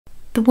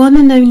The one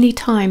and only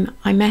time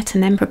I met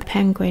an emperor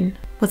penguin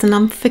was an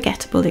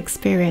unforgettable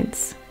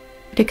experience.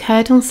 It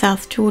occurred on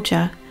South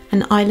Georgia,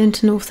 an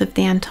island north of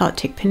the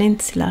Antarctic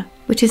Peninsula,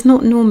 which is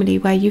not normally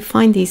where you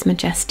find these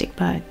majestic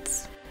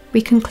birds.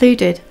 We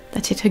concluded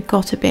that it had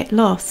got a bit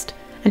lost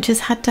and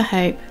just had to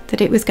hope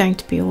that it was going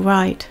to be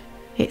alright.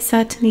 It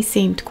certainly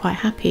seemed quite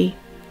happy.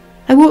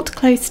 I walked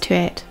close to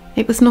it.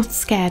 It was not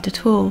scared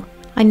at all.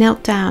 I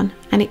knelt down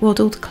and it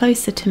waddled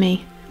closer to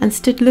me and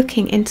stood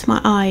looking into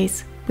my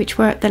eyes, which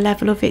were at the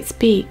level of its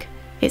beak.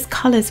 Its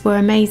colours were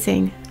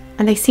amazing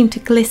and they seemed to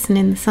glisten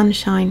in the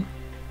sunshine.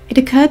 It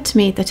occurred to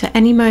me that at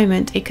any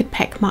moment it could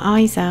peck my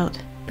eyes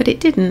out, but it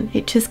didn't.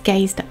 It just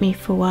gazed at me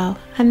for a while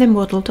and then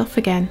waddled off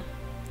again.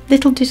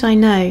 Little did I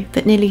know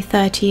that nearly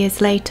 30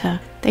 years later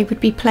they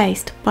would be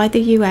placed by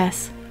the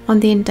US on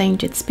the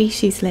Endangered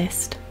Species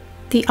List.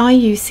 The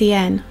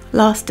IUCN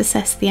last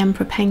assessed the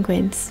emperor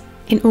penguins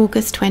in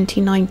August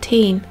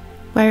 2019,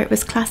 where it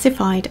was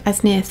classified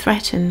as near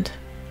threatened,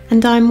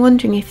 and I am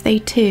wondering if they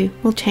too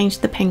will change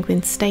the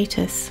penguin's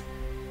status.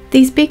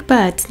 These big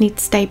birds need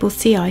stable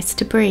sea ice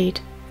to breed.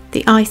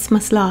 The ice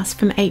must last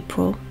from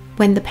April,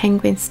 when the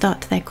penguins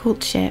start their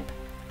courtship,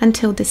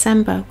 until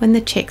December, when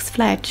the chicks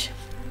fledge.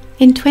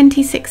 In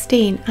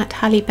 2016 at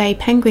Halley Bay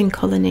Penguin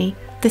Colony,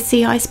 the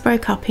sea ice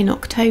broke up in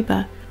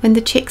October when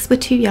the chicks were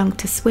too young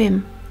to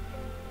swim.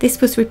 This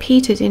was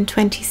repeated in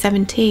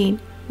 2017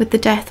 with the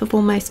death of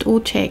almost all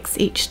chicks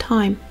each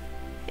time.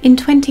 In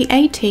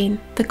 2018,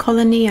 the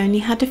colony only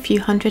had a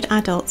few hundred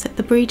adults at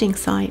the breeding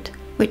site,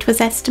 which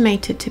was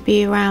estimated to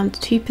be around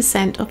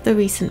 2% of the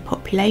recent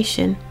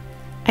population.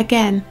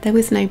 Again, there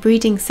was no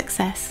breeding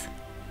success.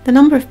 The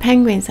number of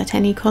penguins at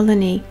any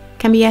colony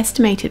can be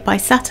estimated by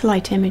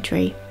satellite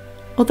imagery.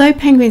 Although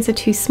penguins are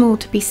too small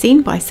to be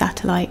seen by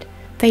satellite,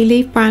 they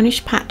leave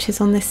brownish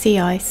patches on the sea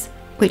ice,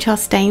 which are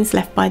stains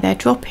left by their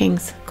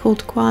droppings,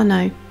 called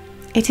guano.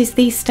 It is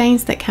these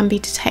stains that can be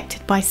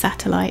detected by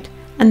satellite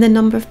and the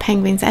number of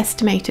penguins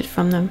estimated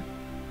from them.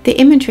 The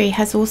imagery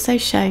has also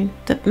shown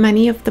that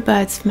many of the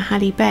birds from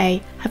Halley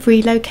Bay have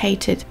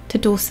relocated to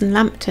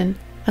Dawson-Lambert,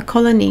 a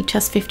colony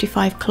just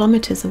 55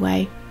 kilometers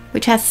away,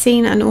 which has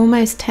seen an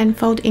almost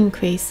tenfold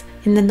increase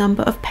in the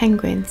number of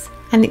penguins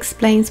and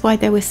explains why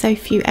there were so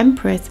few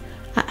emperors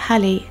at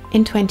Halley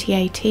in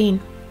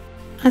 2018.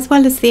 As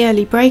well as the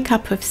early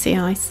breakup of sea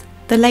ice,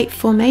 the late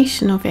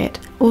formation of it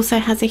also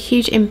has a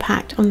huge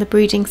impact on the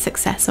breeding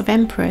success of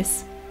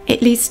emperors.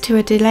 It leads to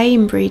a delay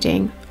in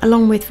breeding,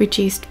 along with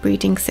reduced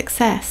breeding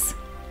success.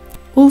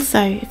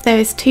 Also, if there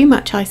is too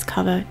much ice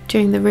cover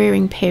during the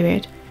rearing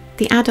period,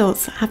 the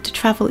adults have to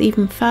travel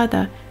even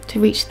further to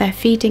reach their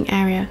feeding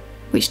area,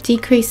 which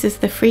decreases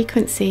the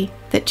frequency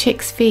that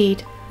chicks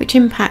feed, which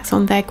impacts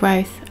on their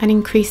growth and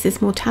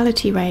increases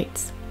mortality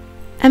rates.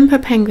 Emperor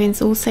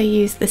penguins also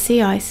use the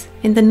sea ice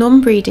in the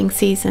non-breeding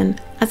season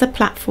as a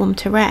platform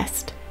to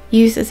rest,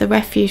 used as a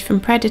refuge from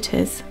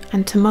predators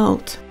and to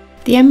molt.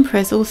 The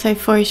emperors also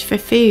forage for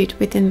food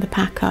within the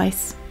pack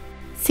ice.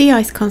 Sea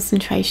ice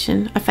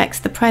concentration affects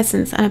the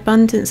presence and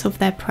abundance of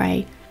their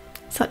prey,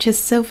 such as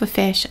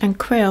silverfish and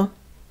krill,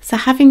 so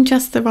having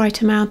just the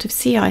right amount of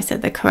sea ice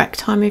at the correct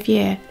time of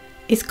year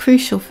is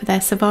crucial for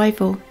their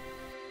survival.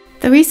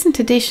 The recent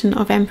addition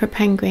of emperor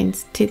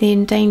penguins to the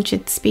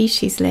Endangered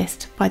Species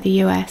List by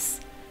the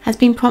US has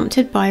been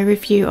prompted by a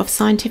review of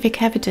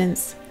scientific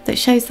evidence that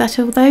shows that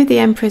although the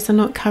emperors are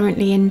not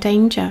currently in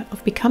danger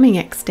of becoming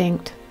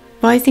extinct,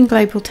 rising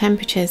global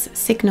temperatures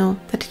signal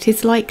that it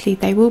is likely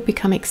they will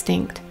become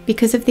extinct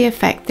because of the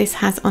effect this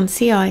has on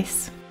sea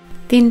ice.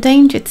 The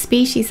Endangered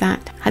Species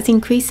Act has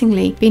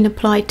increasingly been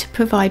applied to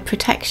provide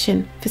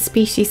protection for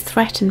species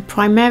threatened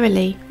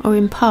primarily or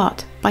in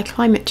part by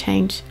climate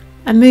change,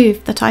 a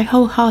move that I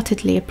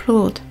wholeheartedly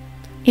applaud.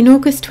 In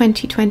August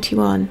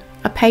 2021,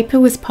 a paper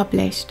was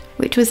published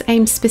which was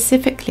aimed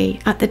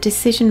specifically at the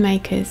decision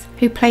makers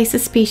who place a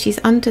species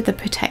under the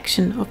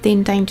protection of the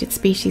Endangered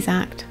Species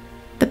Act.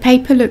 The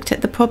paper looked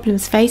at the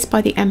problems faced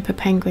by the emperor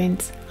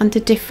penguins under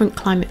different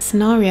climate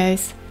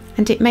scenarios,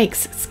 and it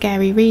makes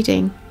scary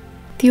reading.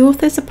 The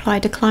authors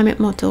applied a climate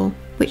model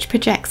which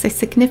projects a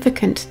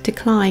significant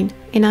decline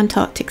in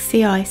Antarctic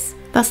sea ice,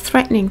 thus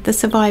threatening the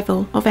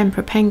survival of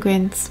emperor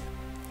penguins.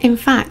 In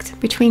fact,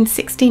 between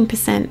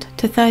 16%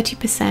 to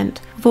 30%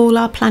 of all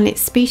our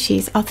planet's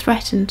species are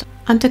threatened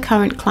under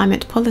current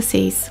climate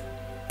policies.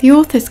 The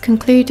authors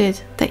concluded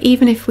that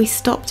even if we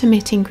stopped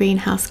emitting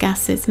greenhouse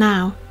gases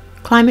now,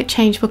 climate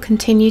change will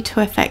continue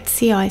to affect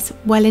sea ice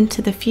well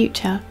into the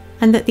future,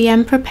 and that the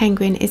emperor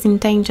penguin is in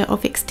danger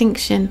of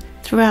extinction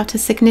throughout a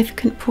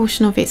significant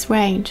portion of its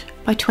range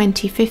by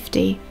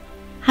 2050.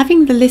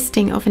 Having the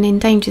listing of an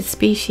endangered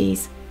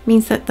species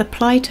means that the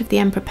plight of the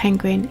emperor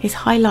penguin is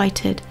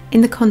highlighted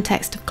in the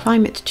context of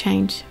climate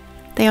change.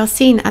 They are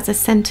seen as a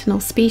sentinel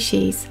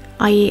species,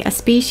 i.e. a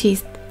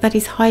species that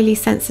is highly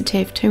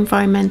sensitive to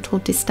environmental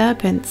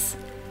disturbance.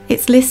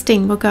 Its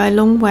listing will go a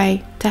long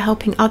way to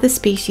helping other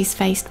species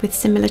faced with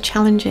similar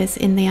challenges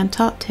in the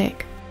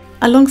Antarctic.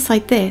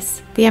 Alongside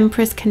this, the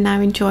emperors can now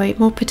enjoy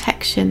more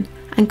protection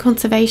and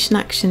conservation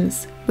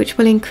actions which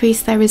will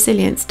increase their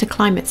resilience to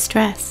climate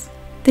stress.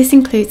 This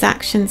includes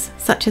actions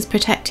such as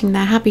protecting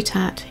their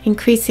habitat,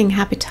 increasing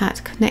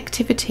habitat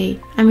connectivity,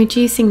 and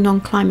reducing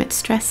non-climate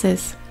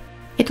stresses.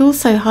 It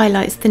also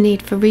highlights the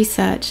need for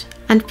research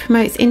and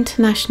promotes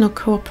international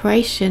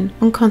cooperation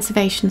on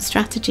conservation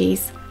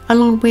strategies,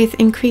 along with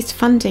increased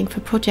funding for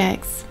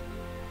projects.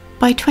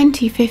 By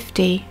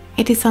 2050,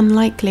 it is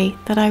unlikely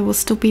that I will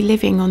still be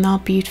living on our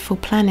beautiful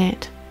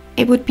planet.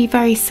 It would be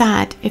very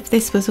sad if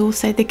this was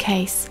also the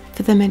case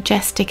for the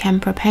majestic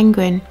emperor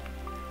penguin.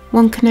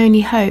 One can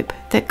only hope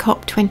that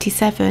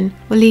COP27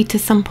 will lead to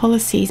some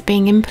policies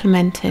being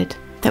implemented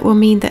that will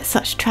mean that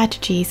such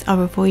tragedies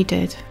are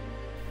avoided.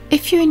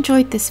 If you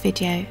enjoyed this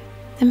video,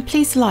 then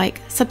please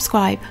like,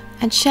 subscribe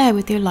and share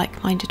with your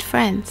like-minded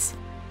friends.